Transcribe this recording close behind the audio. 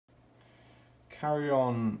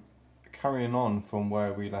carrying on from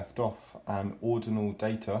where we left off, and ordinal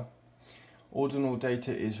data. Ordinal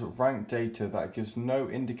data is ranked data that gives no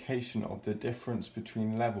indication of the difference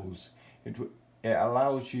between levels. It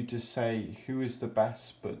allows you to say who is the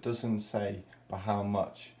best, but doesn't say by how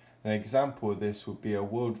much. An example of this would be a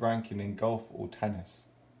world ranking in golf or tennis.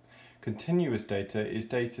 Continuous data is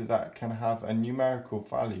data that can have a numerical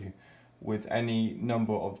value with any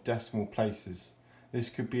number of decimal places. This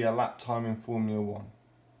could be a lap time in Formula 1.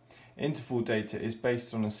 Interval data is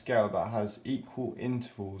based on a scale that has equal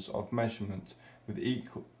intervals of measurement with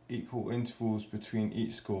equal intervals between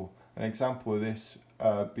each score. An example of this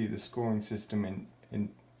be the scoring system in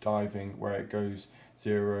diving, where it goes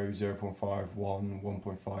 0, 0.5, 1,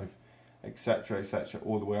 1.5, etc.,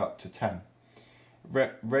 all the way up to 10.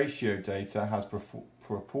 Ratio data has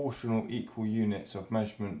proportional equal units of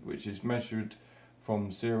measurement, which is measured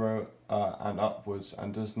from 0 and upwards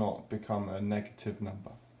and does not become a negative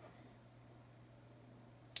number.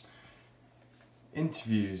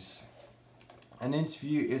 Interviews. An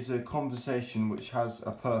interview is a conversation which has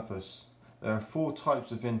a purpose. There are 4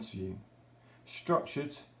 types of interview.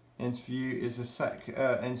 Structured interview is a set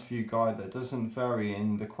interview guide that doesn't vary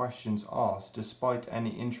in the questions asked despite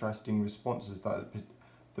any interesting responses that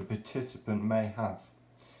the participant may have.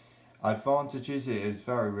 Advantages: it is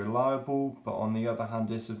very reliable, but on the other hand,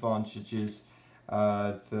 disadvantages: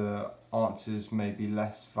 the answers may be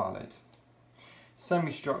less valid.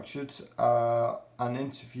 Semi-structured, an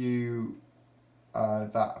interview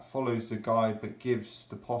that follows the guide but gives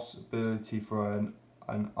the possibility for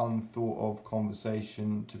an unthought of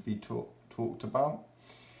conversation to be talked about.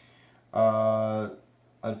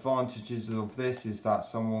 Advantages of this is that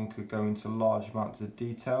someone could go into large amounts of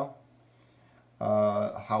detail.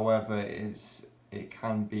 However, it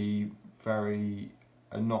can be very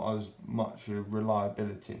not as much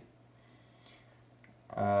reliability.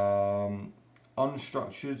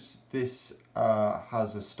 Unstructured, this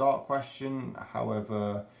has a start question.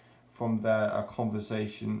 However, from there a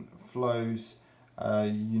conversation flows.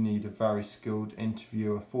 You need a very skilled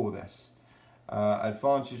interviewer for this.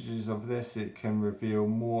 Advantages of this: it can reveal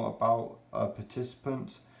more about a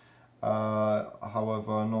participant.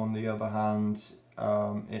 However, and on the other hand,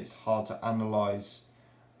 it's hard to analyse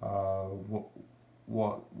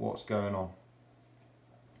what's going on.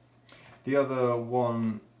 The other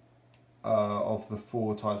one of the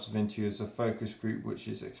 4 types of interview is a focus group, which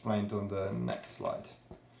is explained on the next slide.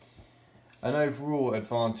 An overall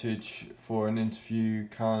advantage for an interview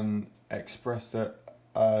can express that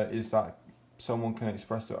is that someone can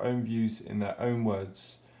express their own views in their own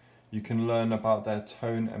words. You can learn about their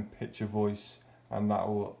tone and pitch of voice, and that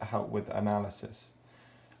will help with analysis.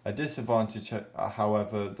 A disadvantage,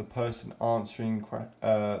 however, the person answering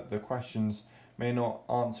the questions may not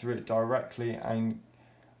answer it directly, and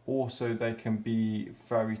also they can be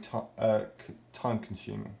very time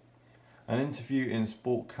consuming. An interview in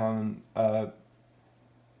sport can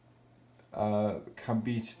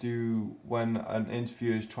be to do when an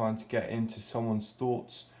interviewer is trying to get into someone's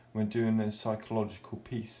thoughts when doing a psychological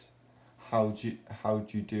piece. How do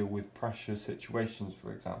you deal with pressure situations,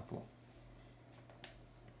 for example?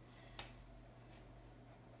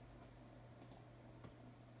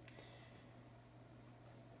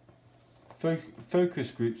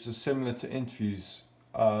 Focus groups are similar to interviews,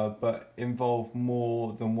 but involve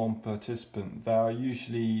more than one participant. There are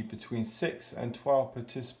usually between 6 and 12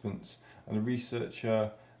 participants, and the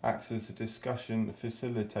researcher acts as a discussion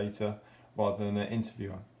facilitator rather than an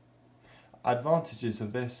interviewer. Advantages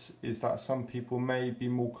of this is that some people may be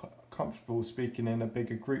more comfortable speaking in a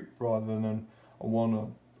bigger group rather than a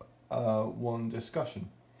one discussion.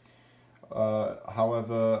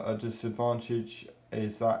 However, a disadvantage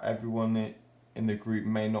is that everyone in the group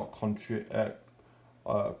may not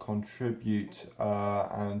contribute,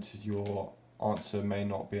 and your answer may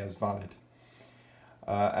not be as valid.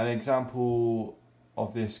 An example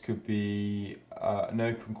of this could be an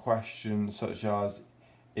open question such as,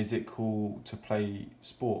 is it cool to play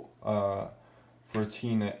sport for a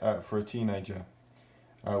teenager,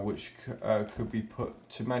 which could be put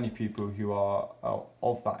to many people who are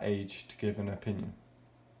of that age to give an opinion.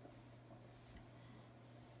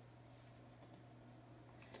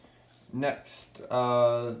 Next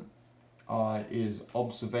is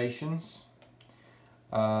observations.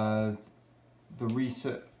 The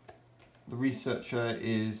researcher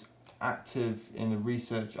is active in the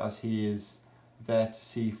research as he is there to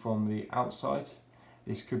see from the outside.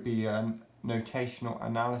 This could be a notational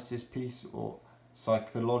analysis piece, or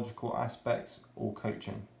psychological aspects, or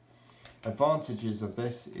coaching. Advantages of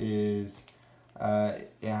this is it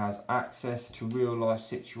has access to real life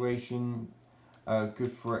situation,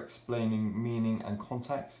 good for explaining meaning and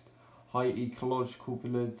context. High ecological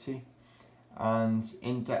validity and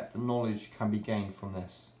in-depth knowledge can be gained from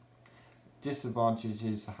this.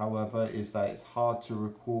 Disadvantages, however, is that it's hard to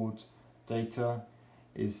record data,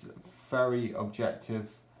 is very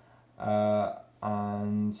objective,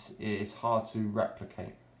 and it is hard to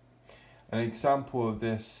replicate. An example of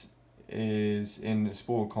this is in a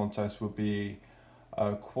sport contest would be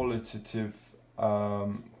a qualitative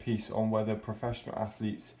piece on whether professional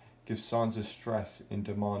athletes give signs of stress in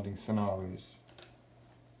demanding scenarios.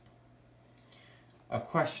 A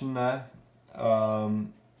questionnaire,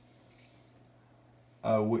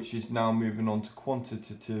 which is now moving on to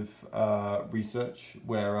quantitative research,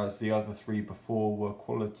 whereas the other three before were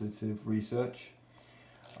qualitative research.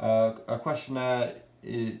 A questionnaire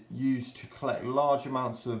is used to collect large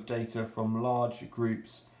amounts of data from large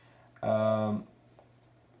groups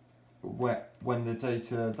when the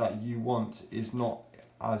data that you want is not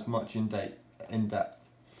as much in depth.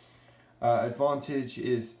 Advantage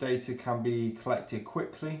is data can be collected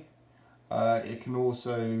quickly. It can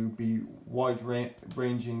also be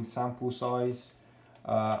wide-ranging sample size,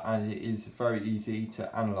 and it is very easy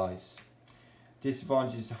to analyse.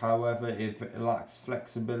 Disadvantages, however, if it lacks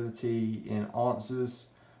flexibility in answers,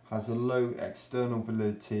 has a low external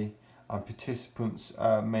validity, and participants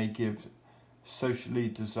may give socially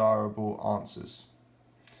desirable answers.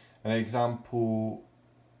 An example,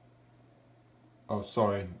 the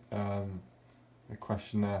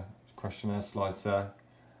questionnaire slides there.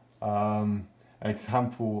 An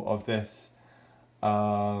example of this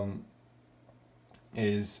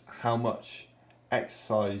is how much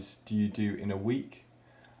exercise do you do in a week?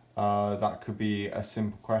 That could be a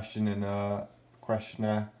simple question in a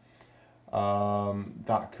questionnaire.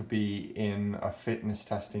 That could be in a fitness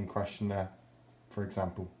testing questionnaire, for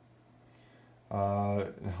example.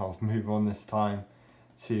 I'll move on this time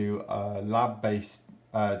to lab-based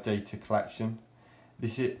data collection.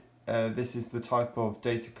 This is the type of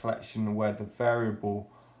data collection where the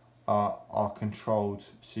variable are controlled,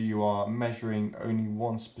 so you are measuring only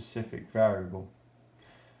one specific variable.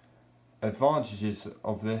 Advantages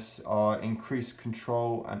of this are increased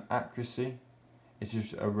control and accuracy. It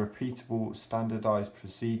is a repeatable, standardized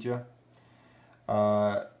procedure.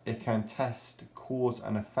 It can test cause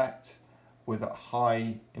and effect with a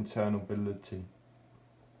high internal validity.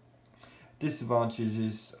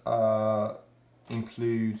 Disadvantages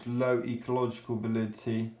include low ecological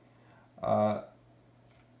validity.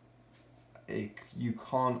 You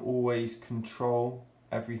can't always control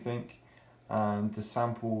everything, and the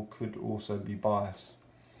sample could also be biased.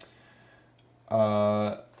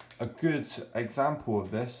 A good example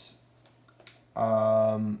of this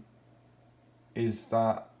is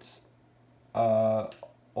that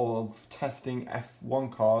of testing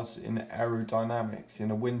F1 cars in aerodynamics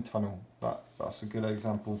in a wind tunnel. That's a good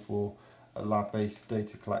example for a lab-based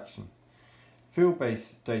data collection.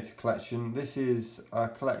 Field-based data collection, this is a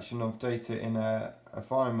collection of data in an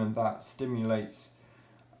environment that stimulates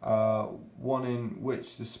one in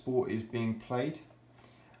which the sport is being played.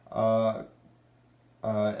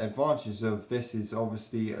 Advantages of this is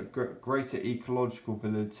obviously a greater ecological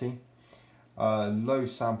validity, low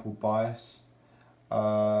sample bias,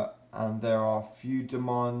 and there are few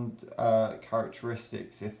demand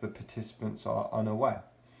characteristics if the participants are unaware.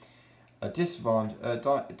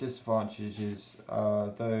 Disadvantages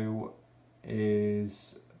though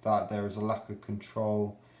is that there is a lack of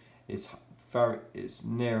control. It's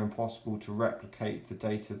near impossible to replicate the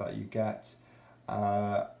data that you get,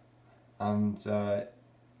 and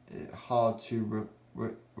hard to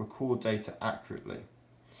record data accurately.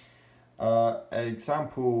 An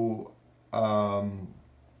example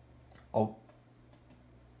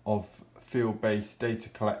of field-based data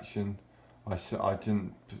collection, I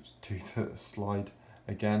didn't do the slide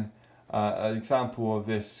again. An example of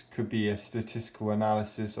this could be a statistical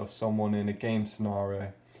analysis of someone in a game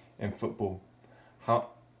scenario in football.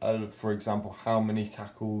 For example, how many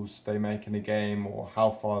tackles they make in a game or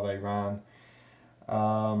how far they ran.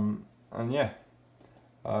 And yeah,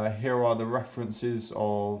 here are the references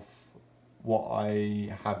of what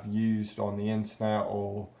I have used on the internet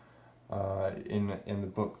or in the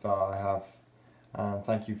book that I have. And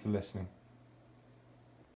thank you for listening.